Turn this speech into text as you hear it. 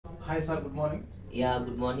Hi sir, good morning. Yeah,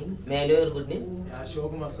 good morning. May I know your good name? Yeah,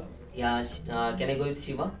 Shivakumar sir. Yeah, can I go with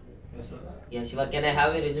Shiva? Yes sir. Yeah, Shiva, can I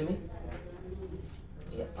have a resume?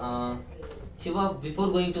 Yeah. Shiva, before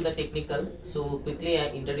going to the technical, so quickly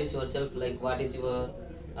introduce yourself. Like, what is your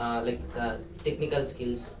technical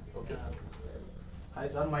skills? Okay. Hi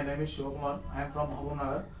sir, my name is Shivakumar. I am from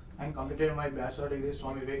Mahabubnagar. I completed my bachelor degree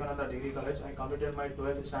Swami Vivekananda Degree College. I completed my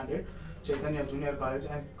 12th standard Chaitanya Junior College.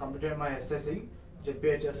 I completed my SSC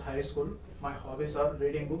JPHS High School. My hobbies are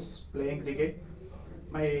reading books, playing cricket.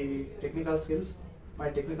 My technical skills. My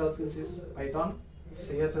technical skills is Python,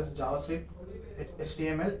 CSS, JavaScript,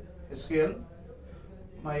 HTML, SQL.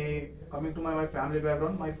 My coming to my family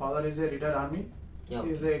background. My father is a retired army. Yeah.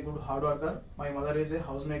 He is a good hard worker. My mother is a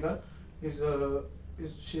housemaker. She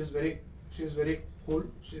is very cool.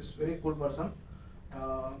 She is very cool person.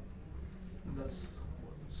 Uh, that's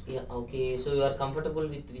Yeah. Okay. So you are comfortable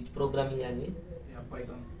with which programming language? yeah,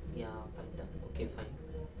 Python. Yeah, Python. Okay, fine.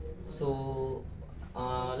 So,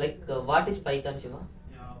 what is Python, Shiva?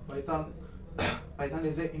 Yeah, Python. Python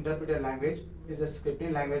is a interpreted language. Is a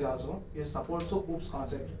scripting language also. It supports OOPS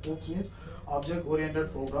concept. OOPS means object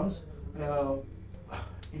oriented programs. Uh,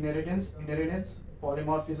 inheritance,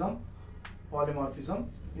 polymorphism. Polymorphism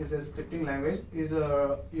is a scripting language. Is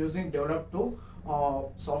using developed to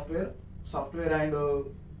software and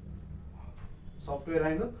software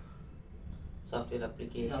and Software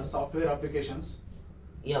application. software applications.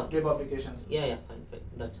 Yeah. Okay. Web applications. Yeah, fine.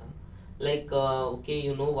 That's all. Okay,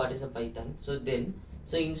 you know what is a Python. So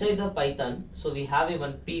inside the Python, so we have a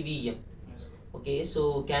one PVM. Yes. Okay,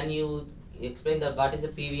 so can you explain that what is a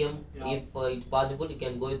PVM? Yeah. If it's possible, you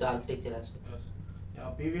can go with the architecture as well. Yes.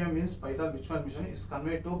 Yeah, PVM means Python virtual machine is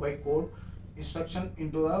conveyed to by code instruction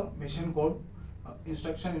into the machine code.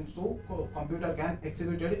 Instruction into computer can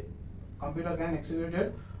executed computer can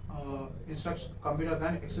executed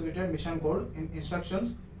mission code in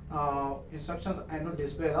instructions and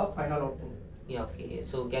display the final output. Yeah, okay.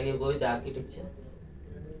 So can you go with the architecture?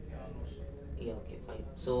 Yeah, no, sir. Yeah, okay, fine.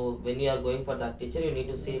 So when you are going for the architecture, you need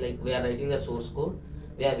to say like we are writing the source code.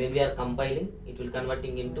 When we are compiling, it will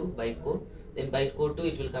converting into bytecode. Then bytecode 2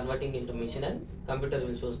 it will converting into machine and computer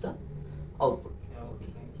will shows the output. Yeah,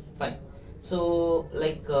 Okay, thank you. fine. So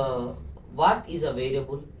what is a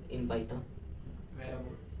variable in Python?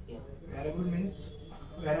 Variable. Yeah. Variable means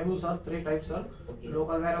variables are three types, sir. Okay.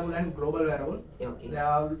 Local variable and global variable. Yeah, okay. They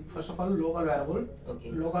are first of all local variable.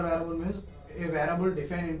 Okay. Local variable means a variable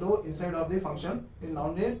defined into inside of the function is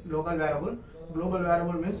known a local variable. Global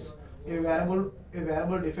variable means a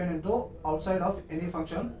variable defined into outside of any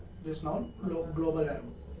function is known global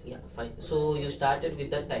variable. Yeah, fine. So you started with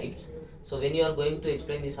the types. So when you are going to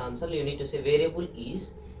explain this answer, you need to say variable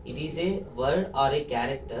is, it is a word or a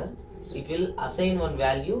character. It will assign one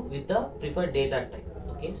value with the preferred data type.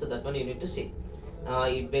 Okay, so that one you need to say.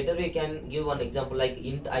 Better we can give one example like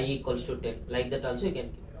int I equals to 10. Like that also you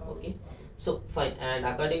can give. Okay, so fine. And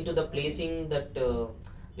according to the placing that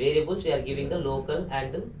variables, we are giving the local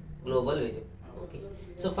and global variable. Okay,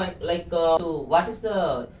 so fine. So what is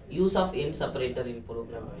the use of int separator in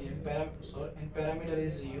programming? In parameter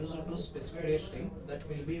is used to specify a string that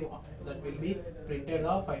will be printed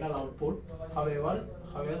the final output. However,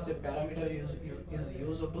 the parameter is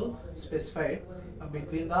used to specify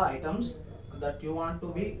between the items that you want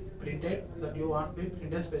to be printed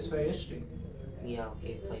specify a string. Yeah,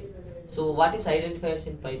 okay, fine. So what is identifiers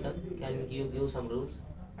in Python? Can you give some rules?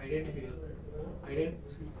 Identifier.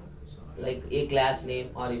 Like a class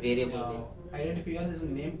name or a variable name. Identifiers is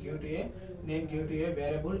name given to a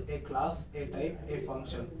variable, a class, a type, a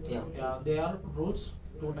function. Yeah. They are rules,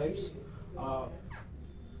 two types.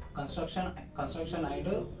 Construction and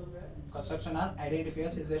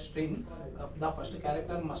identifiers is a string. The first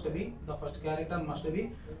character must be upper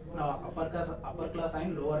class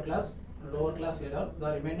and lower class letter.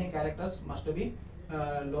 The remaining characters must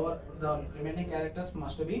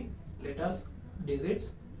be letters,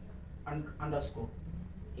 digits, and underscore.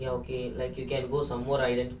 Yeah, okay, like you can go some more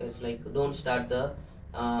identifiers, like don't start the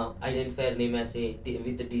identifier name as with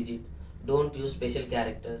the digit. Don't use special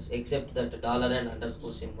characters except that dollar and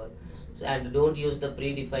underscore symbol. So, and don't use the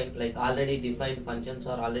predefined, like already defined functions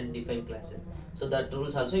or already defined classes. So that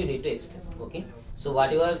rules also you need to explain. Okay, so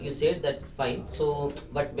whatever you said, that fine. So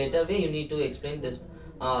but better way you need to explain this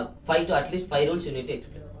at least 5 rules you need to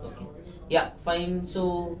explain. Okay, yeah, fine.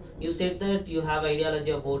 So you said that you have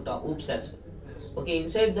ideology about OOPS as well. Okay,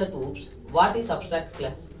 inside that OOPS, what is abstract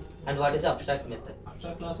class and what is abstract method?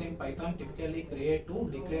 Abstract class in Python typically create to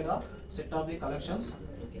declare the set of the collections.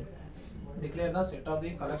 Okay. Declare the set of the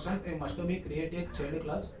collections. It must be create a child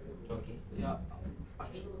class. Okay. Yeah.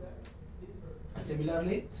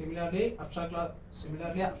 Similarly, abstract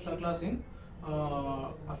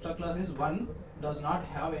class is one does not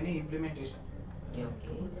have any implementation. Yeah,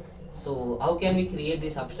 okay. So how can we create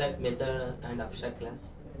this abstract method and abstract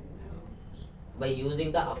class? By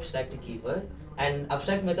using the abstract keyword. And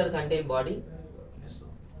abstract method contain body? Yes, sir.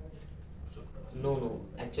 No.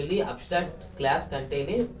 Actually, abstract class contain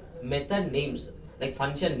a method names, like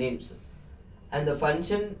function names, and the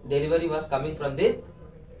function delivery was coming from the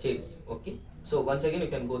child. Okay. So once again, you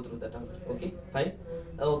can go through that. Okay, fine.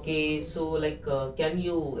 Okay, so like, can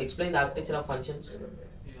you explain the architecture of functions?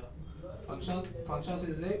 Yeah. Functions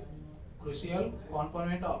is a crucial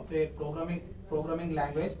component of a programming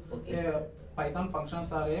language. Okay. Python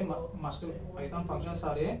functions are a must. Python functions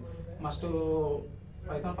are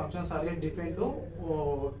a default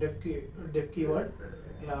to def keyword.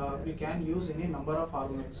 We can use any number of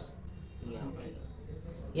arguments. Yeah. Okay.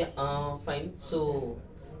 Yeah. Fine. So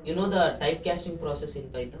you know the typecasting process in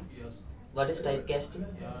Python. Yes. What is typecasting?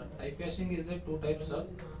 Yeah, typecasting is a two types, sir.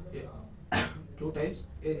 Yeah. Two types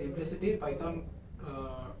is implicit Python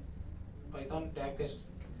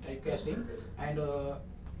typecasting and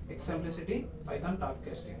explicit Python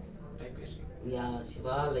typecasting. Yeah,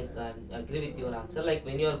 Shiva, like I agree with your answer. Like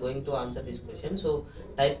when you are going to answer this question, so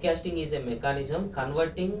typecasting is a mechanism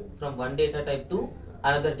converting from one data type to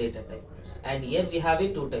another data type. And here we have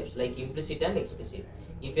it two types, like implicit and explicit.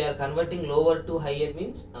 If you are converting lower to higher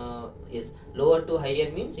means, yes, lower to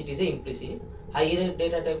higher means it is a implicit. Higher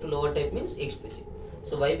data type to lower type means explicit.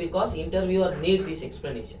 So why? Because interviewer need this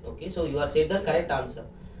explanation. Okay, so you are said the correct answer,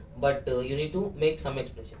 but you need to make some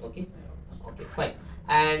explanation. Okay, okay, fine.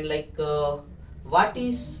 And like, what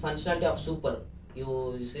is functionality of super?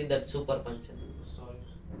 You see that super function. Sorry.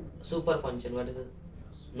 Super function. What is it?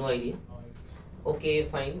 Yes. No idea. No idea. Okay,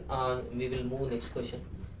 fine. We will move next question.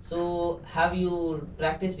 So, have you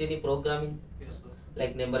practiced any programming, Yes, sir.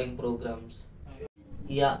 like numbering programs? Uh,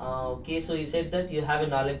 Yeah. Okay. So you said that you have a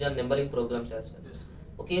knowledge on numbering programs as well. yes, sir.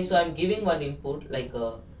 Okay. So I'm giving one input like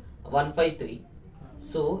 153.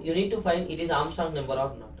 So you need to find it is Armstrong number or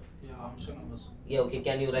not. Yeah, I'm sure numbers. Yeah. Okay.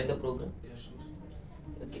 Can you write the program? Yeah, sure.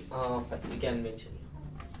 Okay. Fine. We can mention.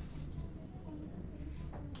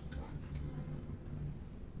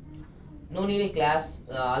 No need a class.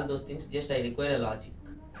 All those things. Just I require a logic.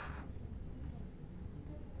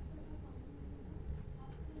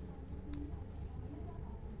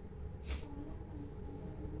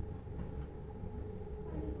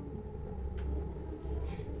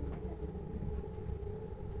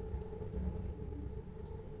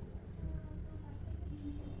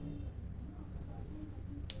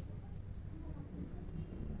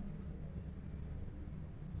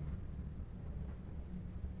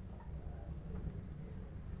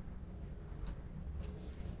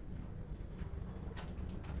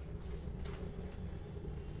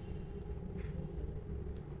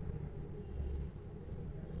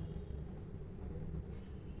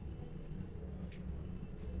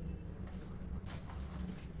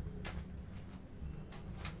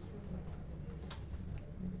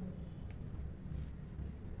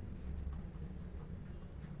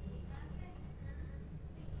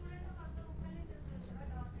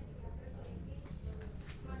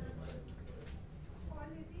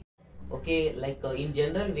 Okay, like in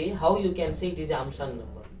general way, how you can say it is a Armstrong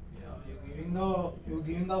number? Yeah, you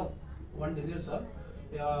giving the one digit, sir.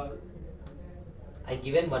 Yeah, I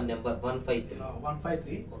given one number 153.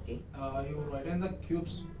 153. Okay, You write in the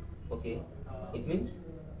cubes. okay. Uh, It means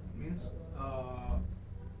means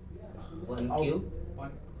one out- cube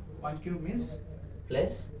one cube means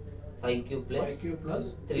plus 5 cube plus 5 cube plus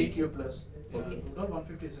 3 3 cube plus. Okay. Total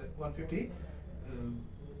 150 is 150.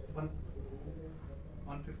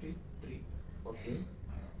 153. okay.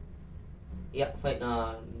 Yeah, fine.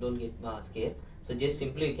 Don't get scared. So just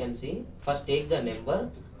simply you can see first take the number.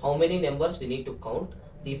 How many numbers we need to count?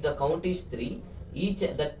 If the count is 3,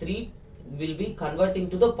 the 3 will be converting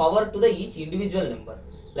to the power to the each individual number.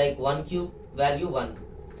 Like 1 cube value 1,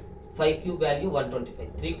 5 cube value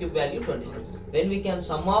 125, 3 cube value 27. When we can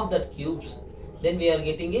sum off that cubes, then we are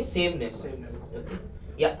getting a same number. Same number. Okay.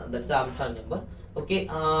 Yeah, that's the Armstrong number. Okay.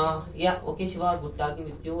 Yeah. Okay, Shiva. Good talking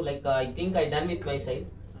with you. Like I think I done with my side.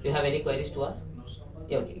 Do you have any queries to ask? No, sir.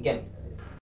 Yeah. Okay. Again.